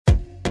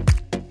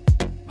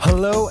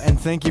Hello, and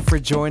thank you for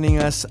joining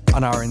us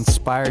on our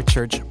Inspire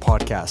Church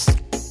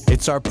podcast.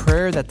 It's our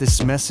prayer that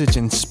this message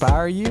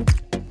inspire you,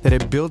 that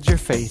it builds your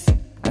faith,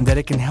 and that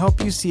it can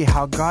help you see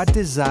how God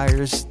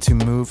desires to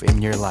move in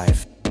your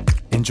life.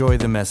 Enjoy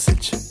the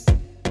message.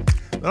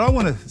 But I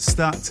want to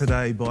start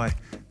today by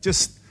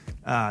just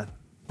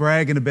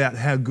bragging about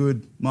how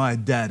good my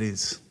dad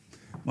is.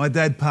 My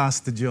dad,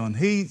 Pastor John,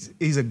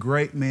 he's a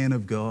great man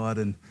of God,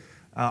 and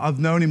I've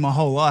known him my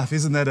whole life.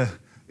 Isn't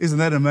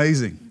that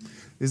amazing?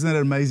 Isn't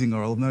that amazing,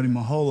 Oral? I've known him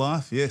my whole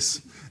life,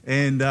 yes.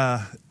 And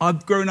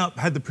I've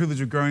had the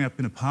privilege of growing up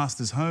in a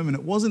pastor's home, and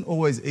it wasn't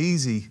always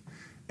easy.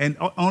 And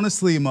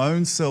honestly, in my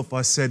own self,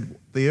 I said,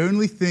 the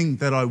only thing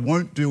that I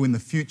won't do in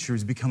the future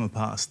is become a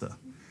pastor.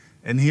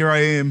 And here I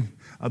am.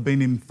 I've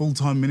been in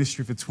full-time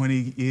ministry for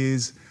 20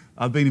 years.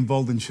 I've been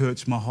involved in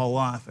church my whole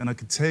life, and I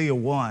can tell you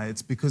why.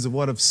 It's because of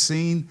what I've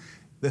seen,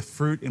 the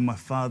fruit in my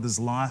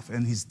father's life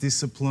and his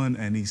discipline,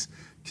 and he's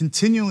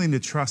continuing to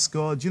trust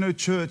God. You know,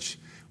 church,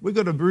 we've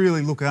got to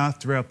really look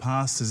after our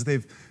pastors.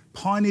 They've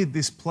pioneered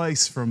this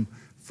place from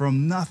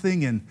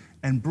nothing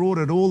and brought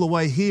it all the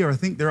way here. I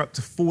think they're up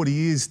to 40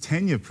 years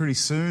tenure pretty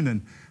soon.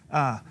 And,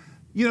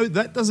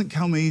 that doesn't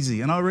come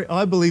easy. And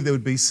I believe there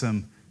would be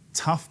some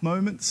tough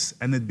moments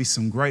and there'd be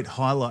some great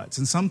highlights.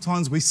 And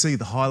sometimes we see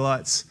the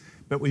highlights,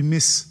 but we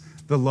miss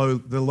the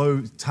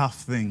low,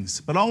 tough things.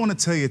 But I want to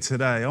tell you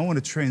today, I want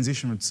to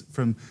transition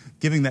from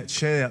giving that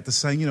shout out to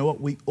saying, you know what,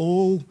 we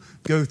all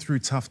go through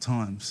tough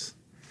times.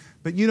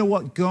 But you know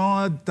what?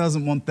 God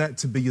doesn't want that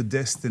to be your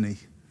destiny.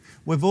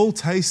 We've all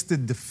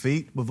tasted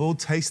defeat. We've all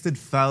tasted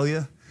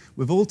failure.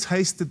 We've all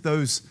tasted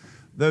those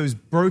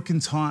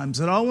broken times.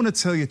 And I want to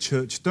tell you,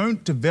 church,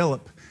 don't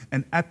develop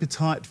an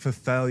appetite for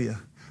failure.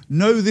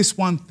 Know this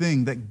one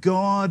thing, that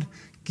God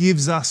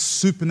gives us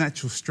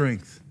supernatural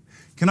strength.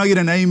 Can I get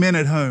an amen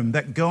at home?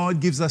 That God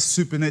gives us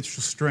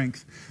supernatural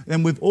strength.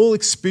 And we've all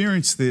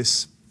experienced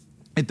this.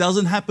 It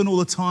doesn't happen all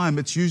the time.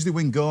 It's usually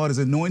when God has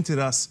anointed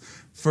us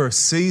for a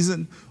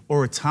season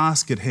or a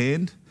task at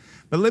hand.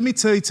 But let me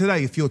tell you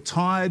today, if you're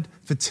tired,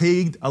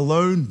 fatigued,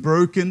 alone,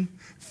 broken,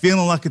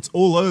 feeling like it's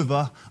all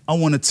over, I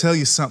want to tell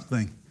you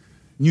something.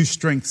 New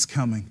strength's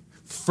coming.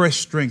 Fresh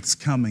strength's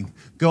coming.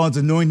 God's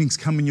anointing's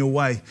coming your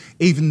way,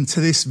 even to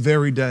this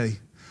very day.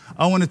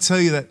 I want to tell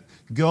you that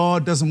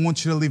God doesn't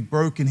want you to live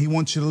broken. He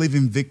wants you to live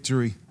in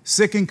victory.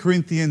 2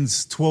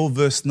 Corinthians 12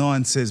 verse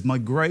 9 says, "My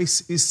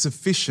grace is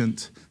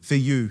sufficient for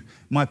you.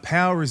 My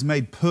power is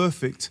made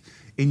perfect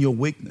in your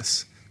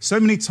weakness." So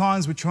many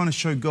times we're trying to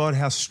show God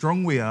how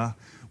strong we are,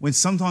 when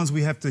sometimes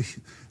we have to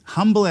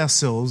humble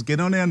ourselves, get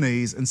on our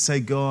knees and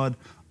say, God,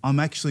 I'm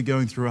actually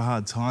going through a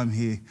hard time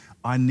here.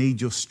 I need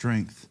your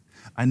strength.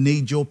 I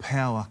need your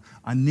power.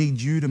 I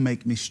need you to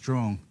make me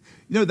strong.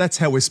 You know, that's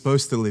how we're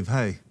supposed to live,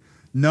 hey?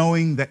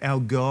 Knowing that our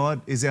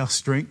God is our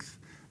strength,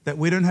 that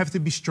we don't have to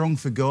be strong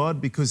for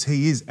God because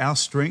He is our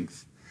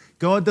strength.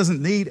 God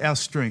doesn't need our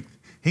strength.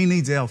 He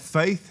needs our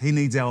faith. He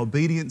needs our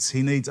obedience.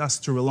 He needs us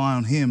to rely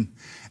on Him.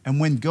 And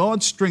when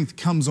God's strength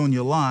comes on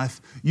your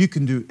life, you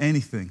can do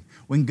anything.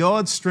 When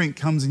God's strength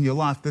comes in your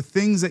life, the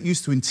things that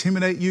used to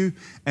intimidate you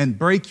and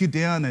break you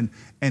down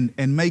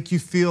and make you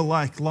feel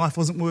like life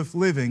wasn't worth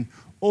living,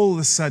 all of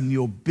a sudden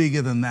you're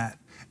bigger than that.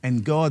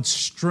 And God's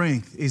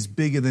strength is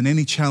bigger than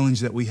any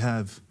challenge that we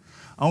have.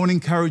 I want to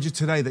encourage you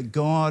today that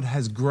God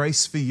has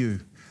grace for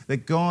you,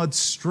 that God's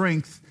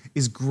strength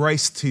is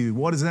grace to you.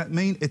 What does that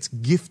mean? It's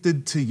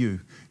gifted to you.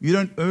 You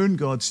don't earn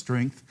God's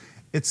strength.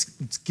 It's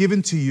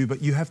given to you,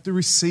 but you have to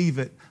receive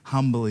it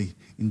humbly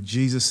in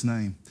Jesus'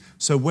 name.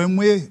 So when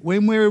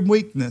we're in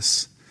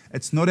weakness,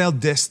 it's not our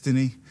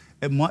destiny.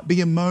 It might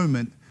be a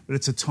moment, but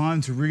it's a time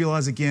to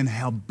realize again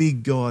how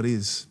big God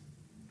is.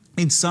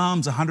 In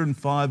Psalms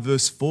 105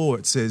 verse 4,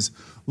 it says,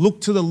 "Look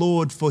to the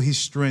Lord for His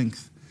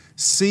strength.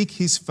 Seek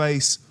His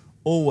face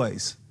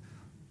always."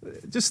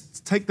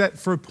 Just take that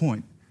for a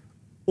point.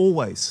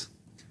 Always.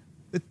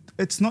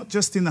 It's not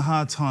just in the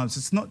hard times.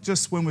 It's not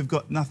just when we've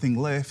got nothing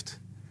left.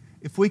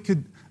 If we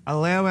could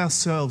allow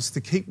ourselves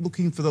to keep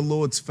looking for the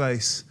Lord's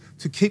face,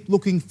 to keep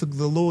looking for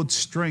the Lord's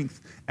strength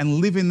and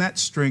live in that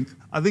strength,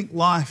 I think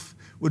life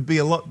would be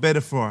a lot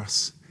better for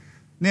us.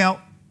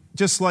 Now,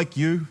 just like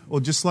you or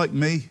just like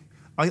me,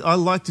 I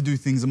like to do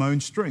things in my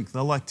own strength.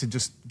 I like to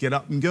just get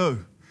up and go.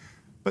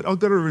 But I've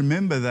got to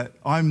remember that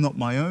I'm not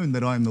my own,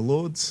 that I'm the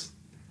Lord's,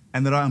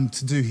 and that I'm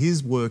to do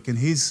His work and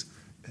His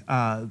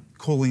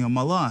calling on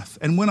my life.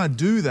 And when I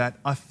do that,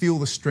 I feel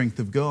the strength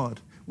of God.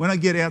 When I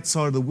get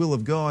outside of the will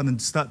of God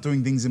and start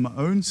doing things in my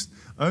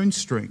own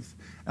strength,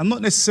 I'm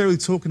not necessarily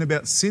talking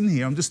about sin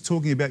here. I'm just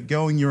talking about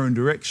going your own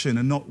direction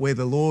and not where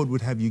the Lord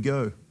would have you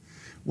go.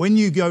 When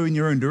you go in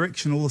your own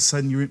direction, all of a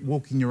sudden you're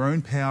walking your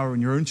own power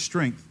and your own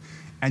strength,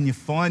 and you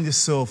find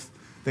yourself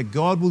that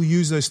God will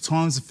use those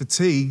times of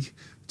fatigue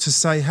to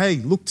say, hey,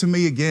 look to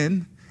me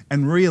again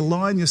and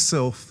realign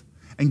yourself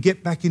and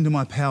get back into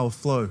my power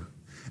flow.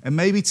 And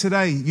maybe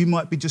today you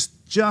might be just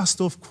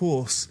off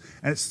course,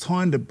 and it's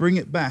time to bring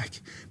it back,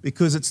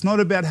 because it's not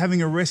about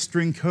having a rest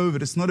during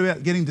COVID. It's not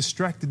about getting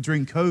distracted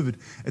during COVID.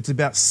 It's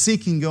about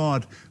seeking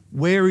God,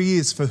 where he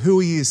is, for who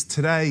he is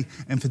today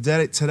and for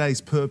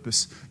today's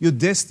purpose. Your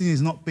destiny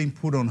has not been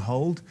put on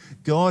hold.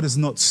 God has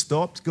not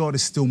stopped. God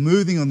is still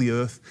moving on the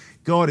earth.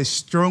 God is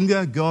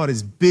stronger. God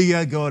is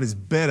bigger. God is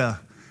better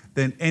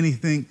than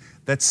anything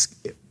that's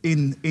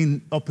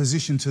in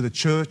opposition to the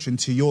church and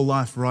to your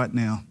life right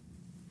now.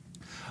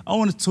 I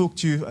want to talk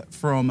to you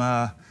from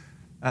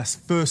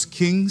 1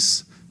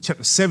 Kings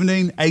chapter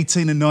 17,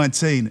 18 and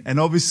 19. And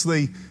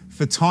obviously,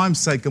 for time's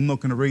sake, I'm not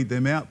going to read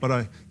them out, but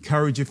I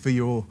encourage you for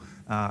your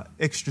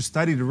extra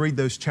study to read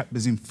those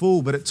chapters in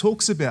full. But it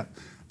talks about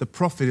the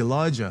prophet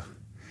Elijah.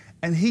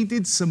 And he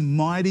did some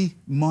mighty,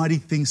 mighty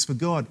things for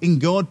God, in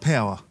God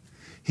power.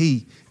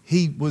 He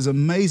was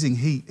amazing.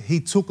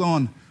 He took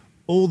on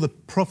all the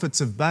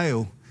prophets of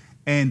Baal,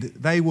 and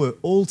they were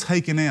all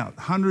taken out,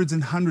 hundreds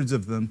and hundreds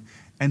of them.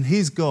 And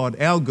his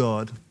God, our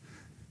God,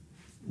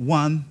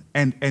 won,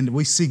 and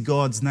we see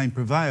God's name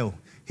prevail.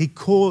 He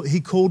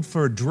called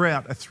for a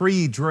drought, a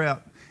 3-year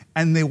drought,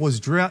 and there was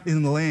drought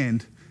in the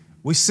land.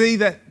 We see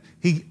that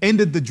he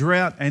ended the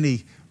drought and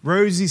he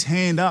rose his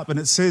hand up, and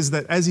it says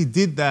that as he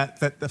did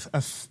that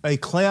a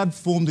cloud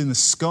formed in the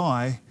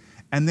sky,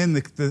 and then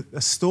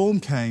a storm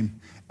came,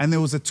 and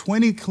there was a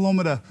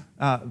 20-kilometre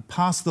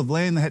parcel of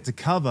land they had to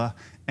cover,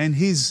 and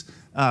his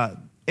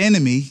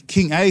enemy,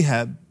 King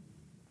Ahab,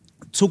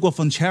 took off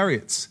on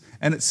chariots.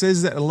 And it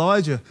says that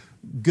Elijah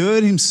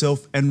girded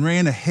himself and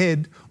ran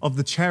ahead of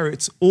the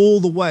chariots all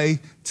the way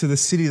to the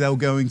city they were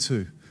going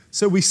to.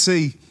 So we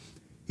see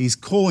he's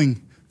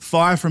calling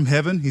fire from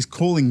heaven, he's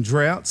calling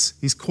droughts,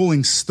 he's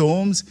calling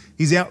storms,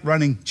 he's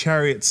outrunning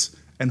chariots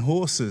and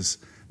horses.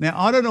 Now,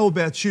 I don't know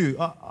about you,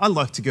 I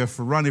like to go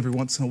for a run every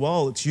once in a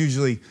while. It's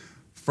usually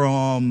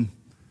from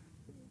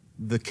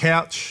the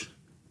couch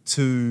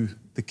to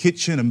the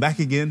kitchen and back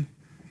again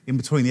in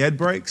between the ad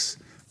breaks.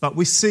 But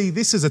we see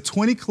this is a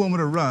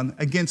 20-kilometre run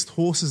against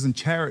horses and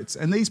chariots.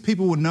 And these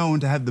people were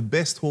known to have the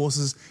best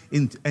horses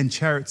and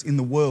chariots in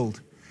the world.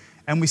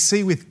 And we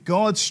see with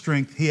God's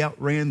strength, he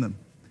outran them.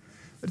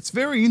 It's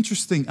very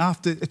interesting,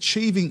 after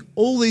achieving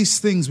all these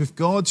things with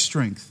God's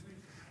strength,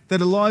 that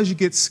Elijah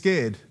gets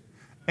scared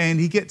and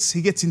he gets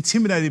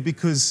intimidated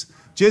because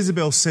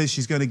Jezebel says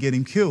she's going to get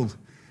him killed.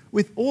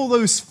 With all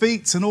those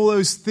feats and all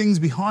those things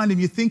behind him,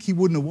 you think he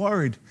wouldn't have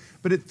worried.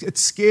 But it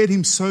scared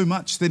him so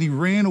much that he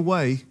ran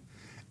away.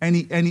 And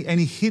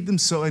he hid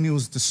himself, and he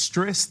was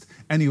distressed,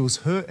 and he was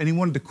hurt, and he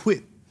wanted to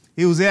quit.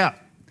 He was out.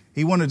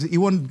 He wanted to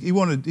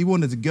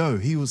go.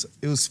 It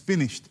was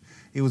finished.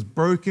 He was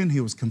broken. He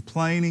was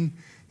complaining.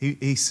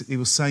 He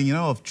was saying,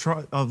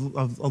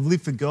 I've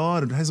lived for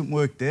God. It hasn't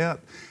worked out.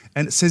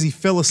 And it says he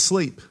fell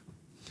asleep.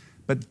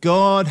 But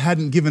God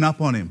hadn't given up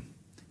on him.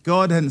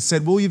 God hadn't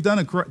said, well, you've done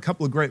a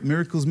couple of great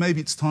miracles.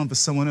 Maybe it's time for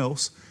someone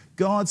else.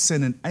 God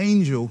sent an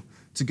angel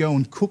to go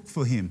and cook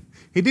for him.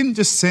 He didn't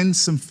just send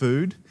some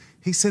food.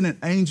 He sent an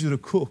angel to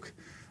cook.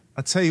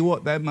 I tell you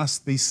what, that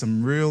must be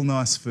some real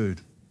nice food.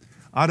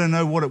 I don't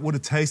know what it would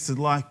have tasted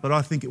like, but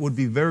I think it would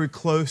be very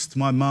close to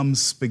my mum's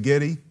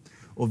spaghetti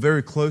or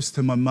very close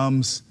to my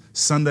mum's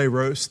Sunday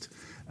roast,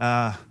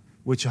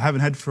 which I haven't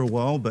had for a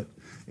while. But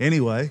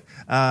anyway,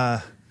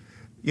 it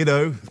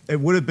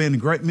would have been a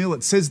great meal.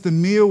 It says the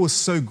meal was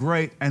so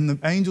great, and the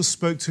angel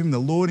spoke to him. The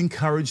Lord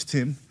encouraged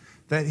him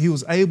that he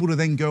was able to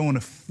then go on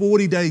a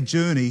 40-day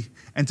journey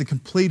and to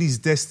complete his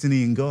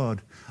destiny in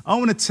God. I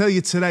want to tell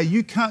you today,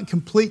 you can't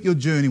complete your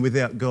journey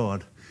without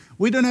God.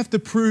 We don't have to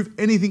prove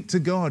anything to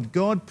God.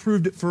 God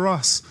proved it for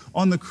us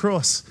on the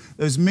cross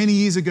those many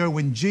years ago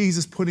when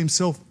Jesus put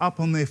himself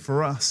up on there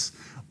for us.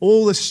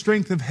 All the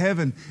strength of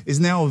heaven is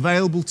now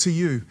available to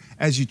you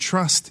as you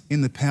trust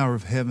in the power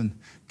of heaven.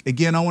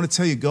 Again, I want to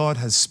tell you, God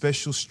has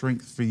special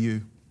strength for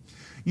you.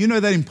 You know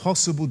that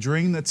impossible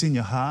dream that's in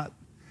your heart?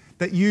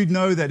 That you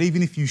know that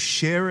even if you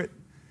share it,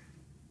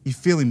 you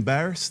feel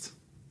embarrassed?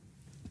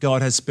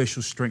 God has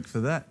special strength for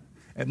that.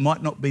 It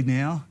might not be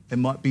now, it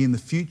might be in the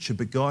future,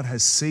 but God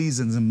has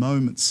seasons and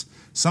moments.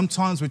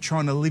 Sometimes we're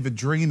trying to live a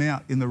dream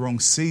out in the wrong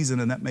season,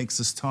 and that makes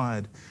us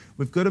tired.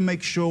 We've got to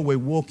make sure we're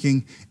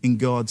walking in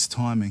God's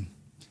timing.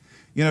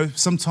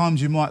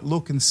 Sometimes you might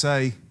look and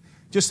say,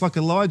 just like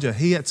Elijah,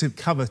 he had to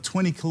cover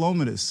 20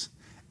 kilometres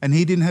and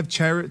he didn't have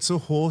chariots or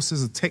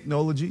horses or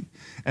technology.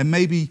 And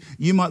maybe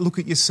you might look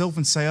at yourself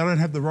and say, I don't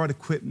have the right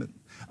equipment.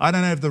 I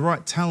don't have the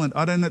right talent.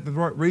 I don't have the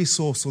right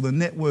resource or the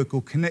network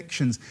or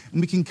connections.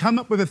 And we can come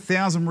up with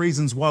 1,000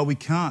 reasons why we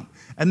can't.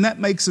 And that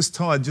makes us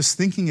tired just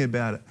thinking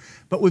about it.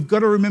 But we've got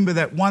to remember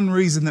that one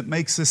reason that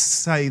makes us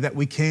say that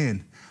we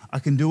can. I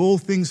can do all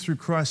things through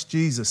Christ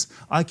Jesus.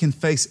 I can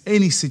face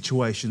any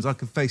situations. I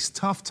can face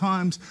tough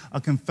times. I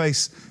can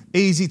face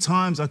easy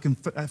times. I can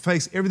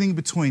face everything in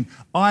between.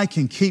 I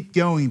can keep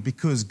going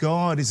because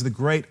God is the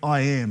great I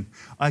am.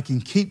 I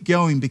can keep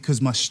going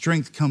because my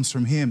strength comes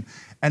from Him.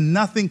 And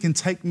nothing can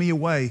take me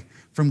away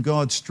from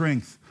God's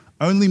strength.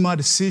 Only my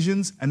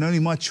decisions and only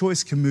my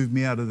choice can move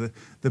me out of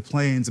the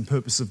plans and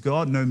purpose of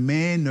God. No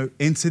man, no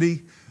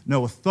entity,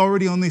 no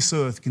authority on this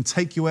earth can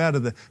take you out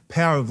of the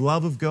power of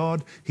love of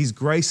God, His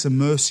grace and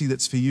mercy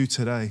that's for you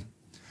today.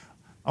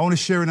 I want to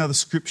share another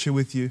scripture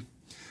with you.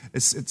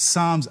 It's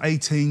Psalms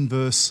 18,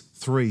 verse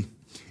 3.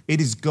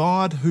 It is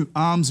God who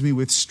arms me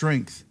with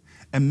strength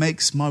and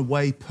makes my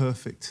way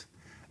perfect.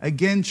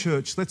 Again,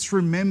 church, let's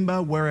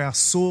remember where our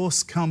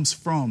source comes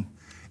from.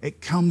 It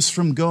comes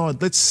from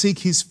God. Let's seek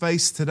His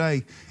face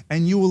today,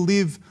 and you will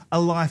live a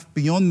life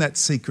beyond that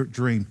secret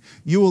dream.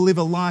 You will live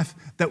a life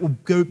that will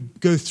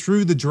go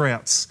through the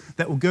droughts,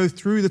 that will go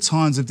through the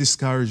times of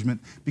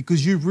discouragement,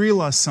 because you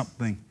realize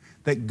something,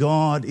 that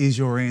God is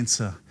your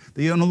answer.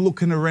 That you're not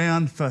looking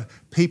around for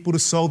people to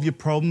solve your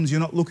problems.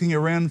 You're not looking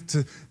around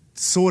to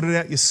sort it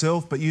out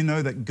yourself, but you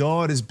know that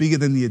God is bigger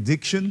than the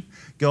addiction.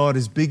 God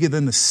is bigger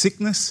than the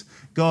sickness.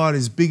 God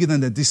is bigger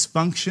than the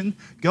dysfunction.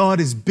 God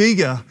is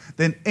bigger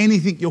than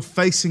anything you're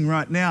facing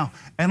right now.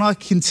 And I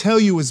can tell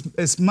you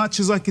as much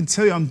as I can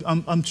tell you,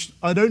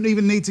 I don't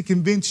even need to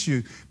convince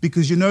you,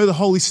 because you know the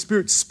Holy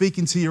Spirit's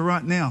speaking to you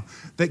right now,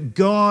 that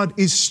God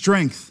is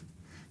strength.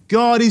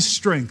 God is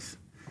strength.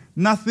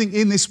 Nothing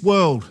in this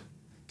world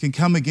can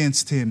come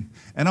against Him.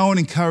 And I want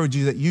to encourage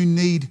you that you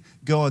need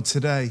God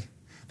today,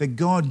 that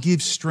God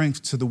gives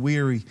strength to the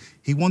weary.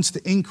 He wants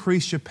to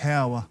increase your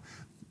power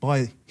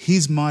by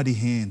His mighty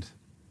hand.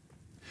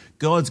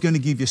 God's going to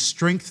give you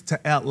strength to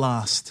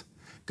outlast.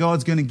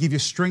 God's going to give you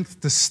strength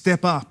to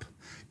step up.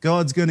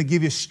 God's going to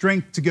give you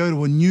strength to go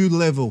to a new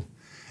level.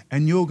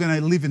 And you're going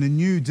to live in a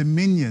new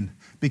dominion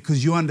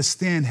because you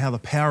understand how the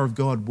power of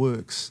God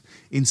works.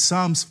 In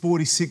Psalms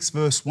 46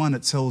 verse 1,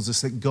 it tells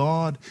us that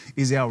God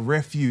is our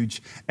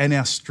refuge and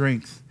our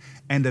strength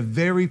and a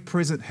very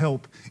present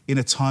help in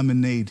a time of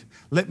need.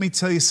 Let me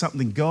tell you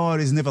something, God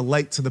is never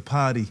late to the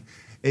party.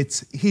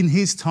 It's in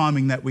His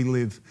timing that we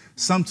live.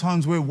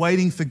 Sometimes we're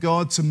waiting for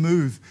God to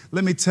move.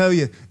 Let me tell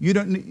you, you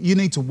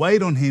need to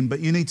wait on Him, but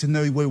you need to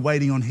know we're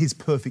waiting on His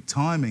perfect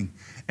timing.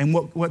 And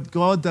what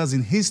God does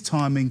in His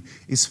timing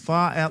is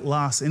far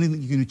outlast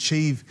anything you can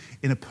achieve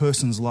in a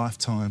person's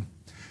lifetime.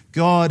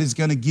 God is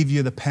going to give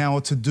you the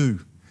power to do.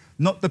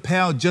 Not the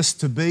power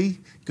just to be.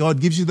 God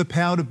gives you the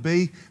power to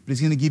be, but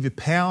He's going to give you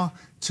power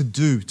to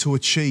do, to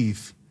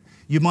achieve.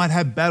 You might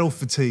have battle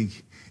fatigue.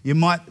 You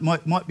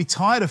might be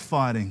tired of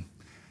fighting.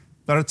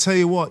 But I tell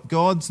you what,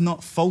 God's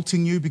not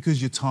faulting you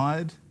because you're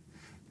tired.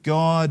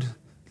 God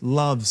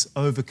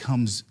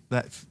overcomes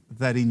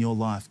that in your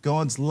life.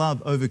 God's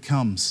love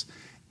overcomes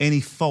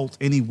any fault,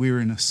 any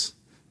weariness.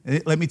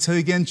 And let me tell you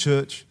again,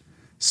 church,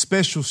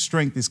 special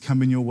strength is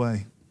coming your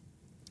way.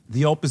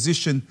 The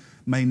opposition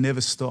may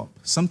never stop.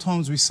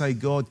 Sometimes we say,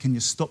 God, can you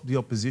stop the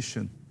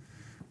opposition?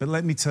 But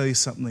let me tell you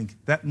something,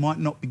 that might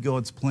not be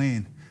God's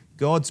plan.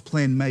 God's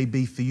plan may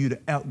be for you to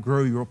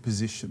outgrow your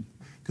opposition,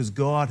 because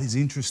God is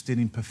interested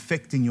in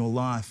perfecting your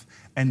life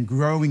and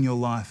growing your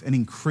life and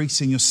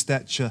increasing your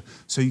stature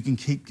so you can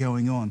keep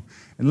going on.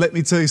 And let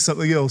me tell you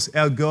something else.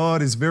 Our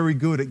God is very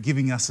good at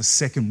giving us a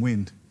second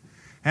wind.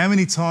 How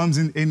many times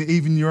in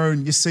even your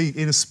own, you see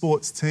in a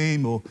sports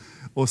team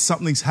or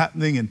something's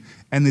happening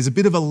and there's a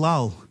bit of a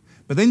lull,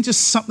 but then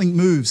just something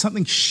moves,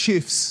 something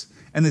shifts,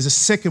 and there's a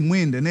second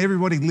wind and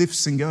everybody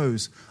lifts and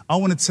goes. I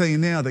want to tell you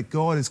now that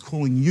God is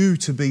calling you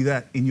to be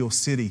that in your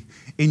city,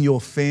 in your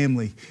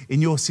family,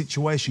 in your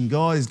situation.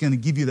 God is going to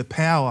give you the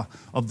power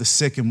of the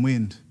second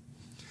wind.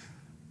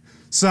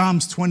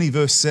 Psalms 20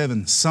 verse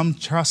 7, some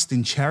trust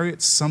in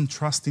chariots, some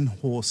trust in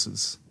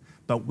horses,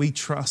 but we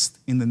trust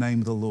in the name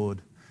of the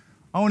Lord.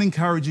 I want to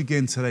encourage you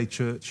again today,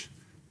 church.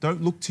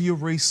 Don't look to your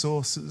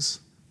resources,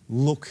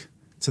 look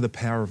to the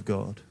power of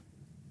God.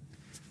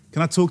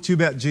 Can I talk to you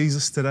about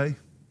Jesus today?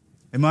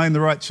 Am I in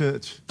the right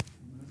church?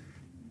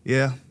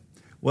 Yeah.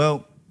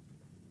 Well,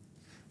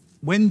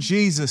 when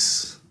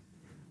Jesus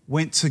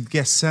went to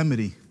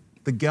Gethsemane,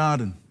 the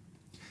garden,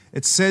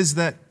 it says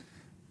that,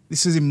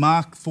 this is in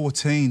Mark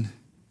 14,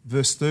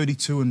 verse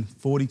 32 and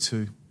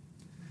 42,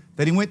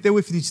 that He went there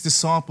with His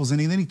disciples and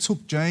then He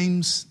took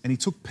James and He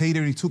took Peter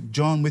and He took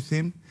John with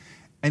Him.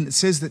 And it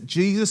says that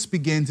Jesus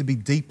began to be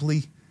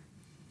deeply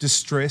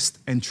distressed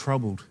and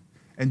troubled.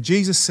 And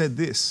Jesus said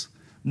this,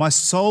 my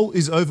soul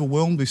is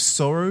overwhelmed with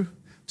sorrow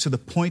to the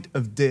point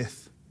of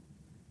death.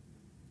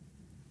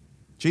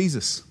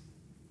 Jesus,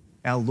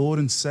 our Lord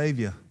and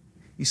Saviour.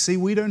 You see,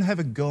 we don't have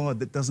a God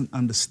that doesn't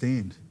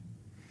understand.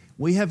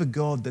 We have a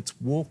God that's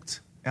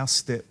walked our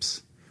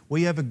steps.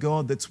 We have a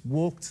God that's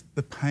walked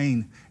the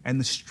pain and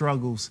the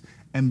struggles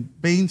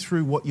and been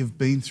through what you've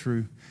been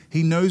through.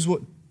 He knows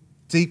what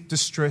deep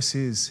distress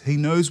is. He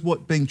knows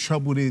what being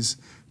troubled is,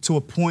 to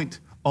a point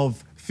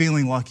of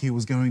feeling like he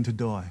was going to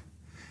die.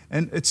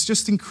 And it's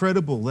just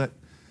incredible that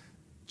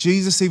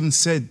Jesus even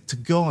said to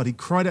God, He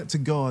cried out to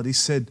God, He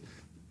said,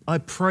 I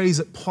pray, is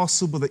it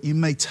possible that you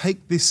may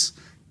take this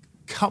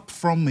cup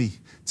from me,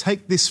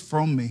 take this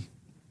from me.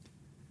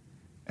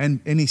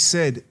 And He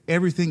said,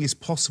 everything is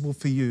possible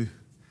for you.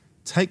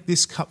 Take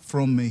this cup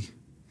from me,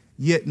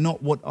 yet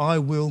not what I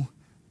will,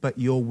 but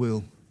your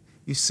will.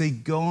 You see,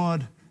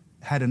 God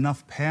had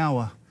enough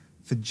power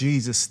for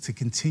Jesus to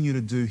continue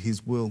to do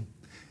His will.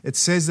 It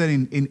says that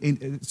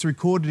it's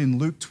recorded in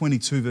Luke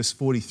 22 verse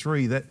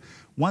 43 that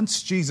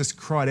once Jesus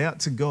cried out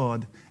to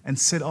God and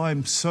said, I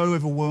am so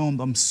overwhelmed,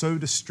 I'm so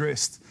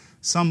distressed.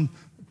 Some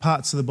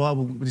parts of the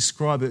Bible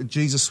describe it.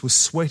 Jesus was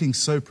sweating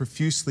so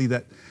profusely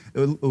that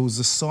it was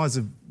the size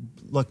of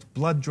like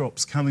blood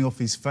drops coming off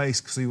his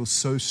face because he was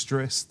so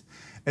stressed.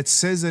 It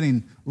says that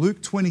in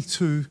Luke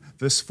 22,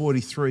 verse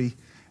 43,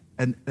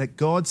 and that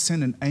God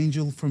sent an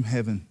angel from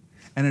heaven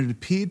and it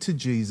appeared to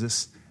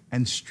Jesus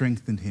and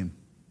strengthened him.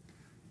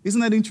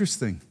 Isn't that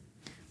interesting?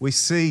 We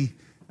see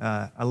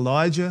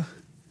Elijah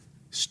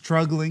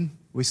struggling.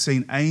 We see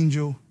an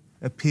angel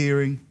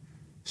appearing,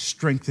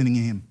 strengthening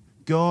him.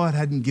 God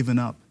hadn't given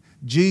up.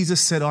 Jesus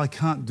said, I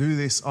can't do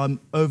this. I'm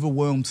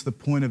overwhelmed to the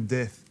point of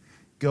death.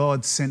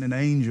 God sent an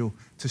angel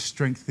to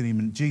strengthen him,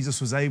 and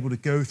Jesus was able to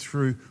go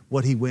through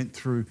what he went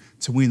through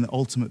to win the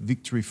ultimate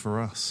victory for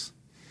us.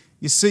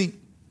 You see,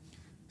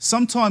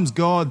 sometimes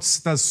God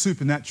does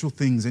supernatural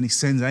things and he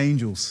sends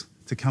angels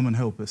to come and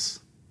help us.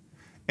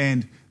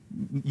 And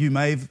you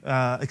may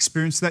have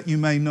experienced that, you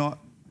may not.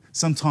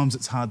 Sometimes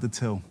it's hard to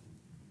tell.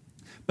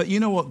 But you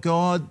know what?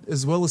 God,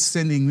 as well as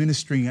sending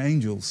ministering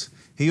angels,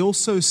 he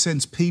also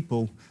sends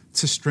people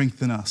to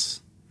strengthen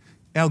us.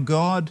 Our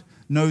God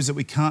knows that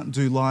we can't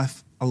do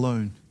life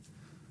alone.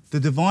 The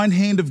divine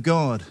hand of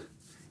God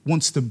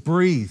wants to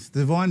breathe,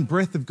 the divine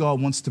breath of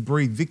God wants to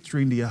breathe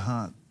victory into your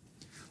heart.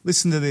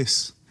 Listen to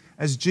this.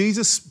 As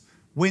Jesus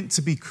went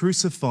to be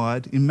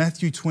crucified in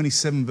Matthew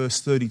 27,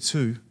 verse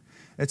 32,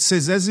 it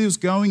says, as he was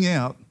going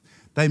out,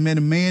 they met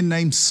a man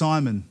named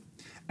Simon,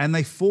 and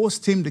they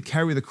forced him to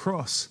carry the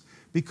cross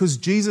because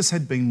Jesus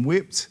had been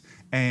whipped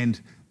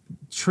and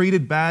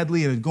treated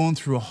badly and had gone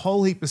through a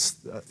whole heap of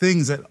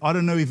things that I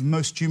don't know if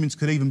most humans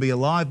could even be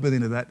alive by the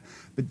end of that.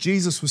 But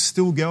Jesus was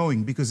still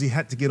going because he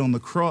had to get on the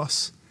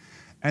cross.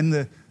 And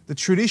the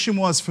tradition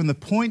was from the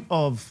point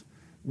of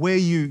where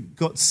you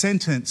got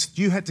sentenced,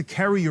 you had to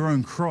carry your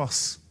own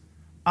cross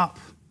up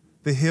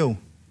the hill,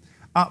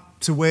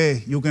 up to where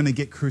you're going to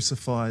get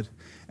crucified.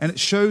 And it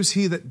shows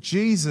here that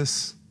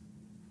Jesus,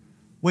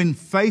 when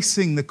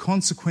facing the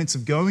consequence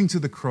of going to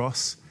the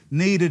cross,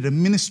 needed a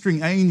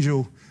ministering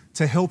angel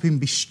to help him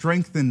be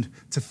strengthened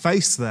to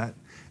face that.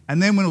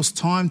 And then when it was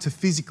time to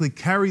physically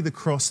carry the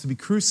cross to be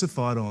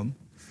crucified on,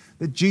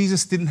 that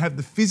Jesus didn't have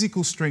the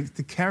physical strength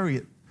to carry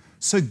it.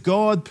 So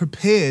God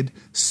prepared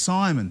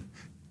Simon.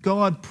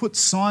 God put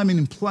Simon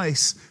in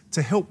place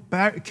to help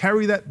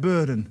carry that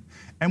burden.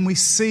 And we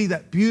see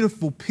that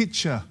beautiful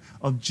picture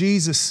of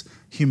Jesus'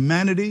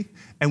 humanity,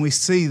 and we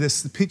see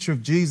the picture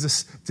of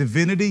Jesus'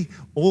 divinity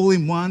all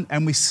in one,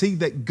 and we see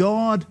that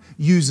God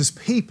uses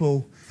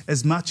people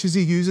as much as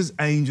he uses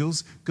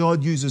angels.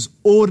 God uses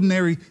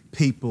ordinary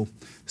people.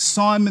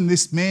 Simon,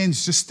 this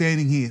man's just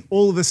standing here.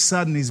 All of a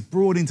sudden, he's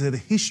brought into the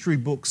history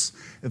books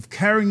of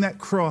carrying that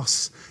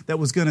cross that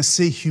was going to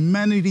see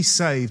humanity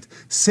saved,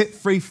 set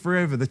free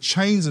forever. The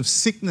chains of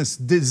sickness,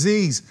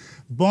 disease,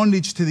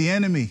 bondage to the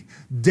enemy,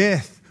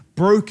 death,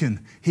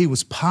 broken. He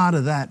was part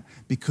of that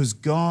because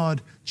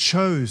God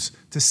chose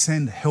to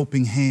send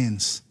helping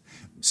hands.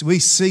 So we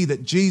see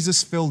that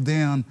Jesus fell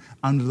down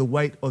under the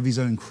weight of his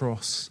own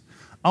cross.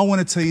 I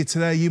want to tell you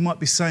today, you might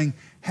be saying,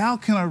 how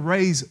can I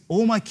raise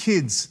all my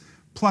kids,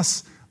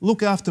 plus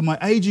look after my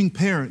aging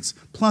parents,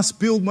 plus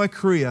build my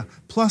career,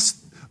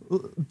 plus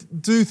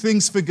do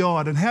things for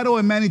God? And how do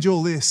I manage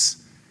all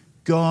this?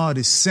 God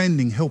is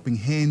sending helping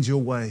hands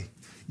your way.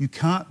 You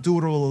can't do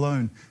it all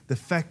alone. The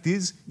fact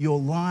is, your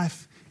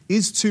life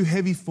is too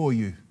heavy for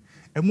you.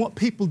 And what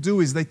people do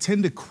is they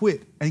tend to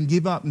quit and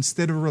give up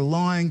instead of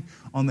relying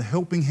on the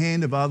helping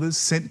hand of others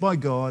sent by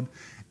God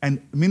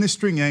and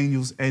ministering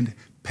angels and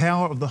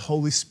power of the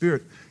Holy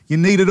Spirit. You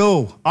need it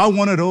all. I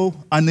want it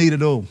all. I need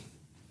it all.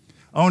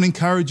 I want to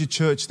encourage you,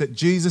 church, that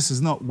Jesus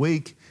is not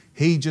weak.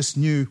 He just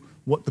knew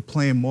what the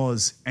plan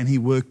was and he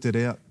worked it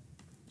out.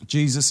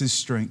 Jesus is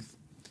strength.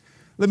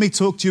 Let me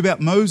talk to you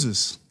about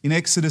Moses in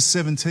Exodus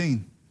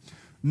 17.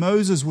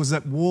 Moses was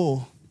at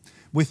war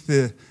with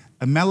the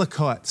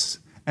Amalekites,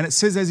 and it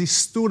says as he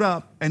stood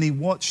up and he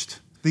watched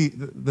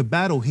the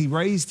battle, he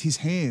raised his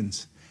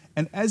hands.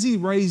 And as he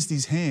raised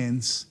his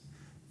hands,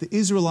 the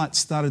Israelites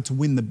started to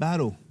win the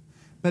battle.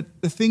 But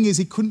the thing is,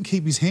 he couldn't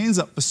keep his hands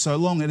up for so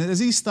long. And as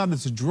he started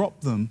to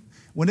drop them,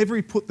 whenever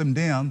he put them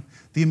down,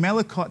 the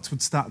Amalekites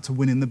would start to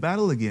win in the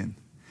battle again.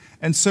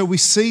 And so we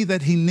see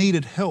that he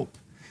needed help.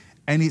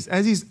 And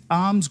as his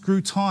arms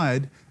grew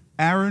tired,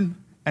 Aaron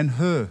and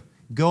Hur,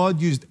 God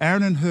used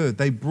Aaron and Hur.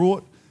 They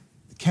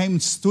came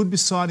and stood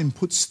beside him,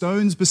 put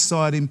stones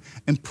beside him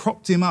and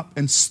propped him up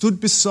and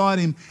stood beside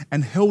him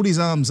and held his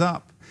arms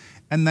up.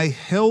 And they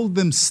held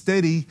them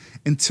steady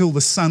until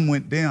the sun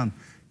went down.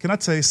 Can I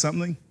tell you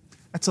something?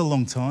 That's a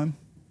long time.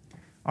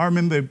 I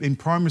remember in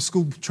primary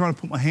school trying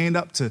to put my hand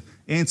up to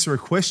answer a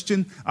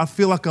question. I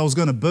feel like I was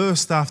going to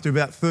burst after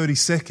about 30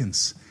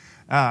 seconds.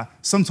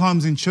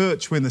 Sometimes in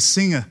church when the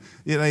singer,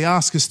 they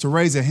ask us to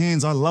raise our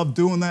hands, I love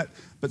doing that.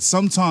 But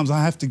sometimes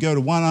I have to go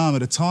to one arm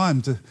at a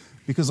time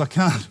because I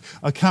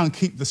can't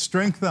keep the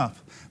strength up.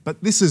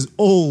 But this is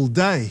all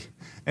day.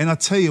 And I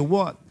tell you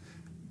what,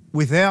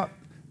 without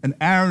an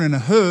Aaron and a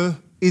Hur,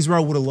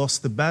 Israel would have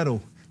lost the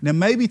battle. Now,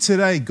 maybe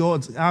today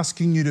God's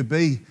asking you to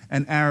be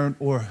an Aaron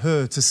or a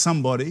Hur to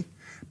somebody,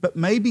 but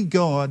maybe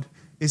God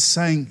is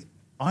saying,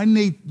 I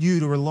need you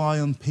to rely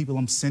on people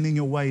I'm sending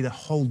your way to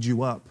hold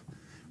you up.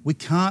 We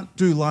can't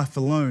do life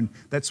alone.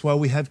 That's why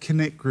we have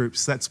connect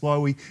groups. That's why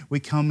we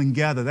come and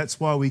gather. That's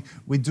why we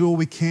do all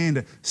we can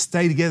to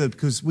stay together,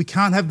 because we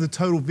can't have the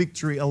total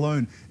victory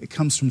alone. It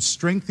comes from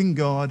strength in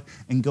God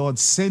and God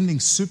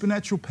sending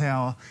supernatural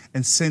power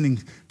and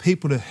sending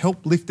people to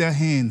help lift our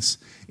hands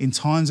in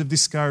times of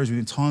discouragement,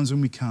 in times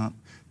when we can't.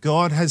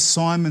 God has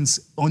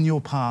Simons on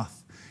your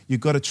path.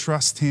 You've got to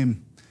trust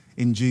him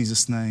in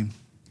Jesus' name.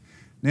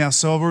 Now,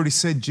 so I've already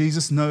said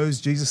Jesus knows,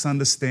 Jesus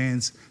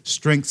understands,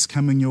 strength's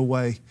coming your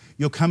way.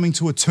 You're coming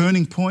to a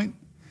turning point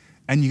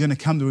and you're going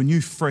to come to a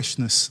new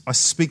freshness. I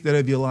speak that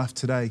over your life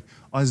today.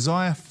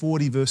 Isaiah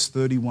 40 verse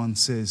 31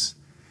 says,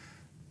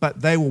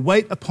 but they will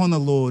wait upon the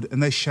Lord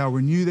and they shall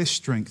renew their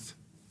strength.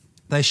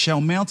 They shall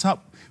mount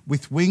up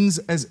with wings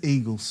as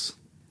eagles.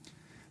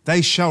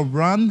 They shall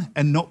run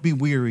and not be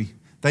weary.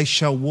 They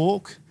shall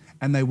walk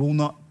and they will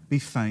not be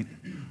faint.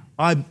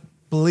 I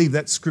believe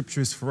that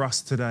scripture is for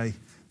us today.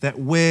 That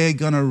we're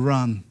going to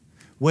run.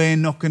 We're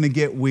not going to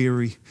get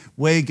weary.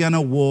 We're going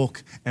to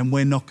walk and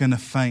we're not going to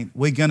faint.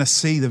 We're going to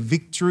see the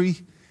victory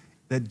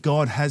that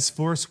God has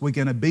for us. We're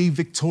going to be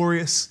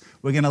victorious.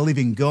 We're going to live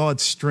in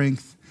God's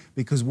strength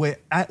because we're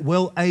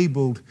well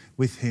abled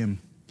with him.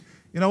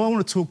 You know, I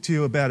want to talk to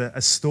you about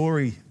a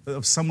story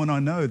of someone I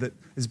know that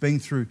has been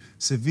through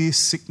severe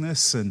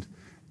sickness and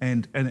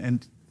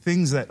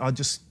things that I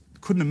just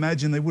couldn't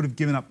imagine they would have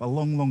given up a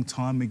long, long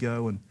time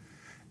ago.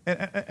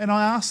 And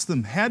I asked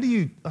them,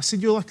 I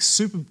said, you're like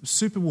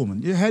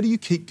superwoman. How do you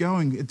keep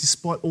going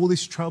despite all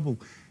this trouble?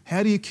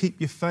 How do you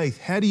keep your faith?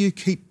 How do you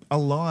keep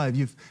alive?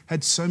 You've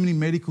had so many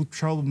medical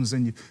problems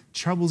and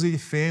troubles in your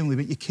family,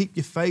 but you keep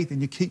your faith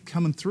and you keep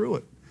coming through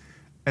it.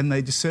 And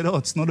they just said,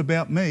 it's not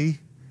about me.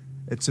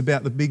 It's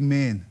about the big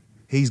man.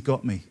 He's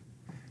got me.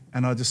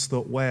 And I just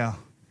thought, wow,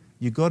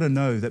 you got to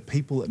know that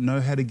people that know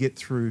how to get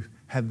through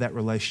have that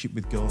relationship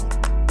with God.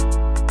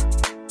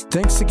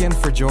 Thanks again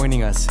for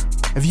joining us.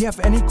 If you have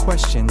any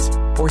questions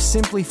or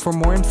simply for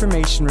more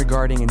information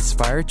regarding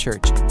Inspire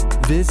Church,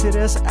 visit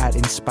us at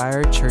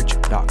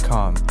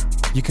inspirechurch.com.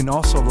 You can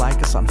also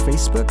like us on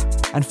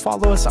Facebook and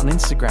follow us on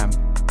Instagram.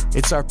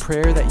 It's our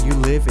prayer that you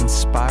live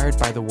inspired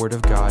by the Word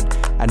of God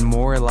and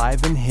more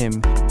alive in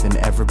Him than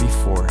ever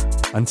before.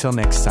 Until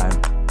next time.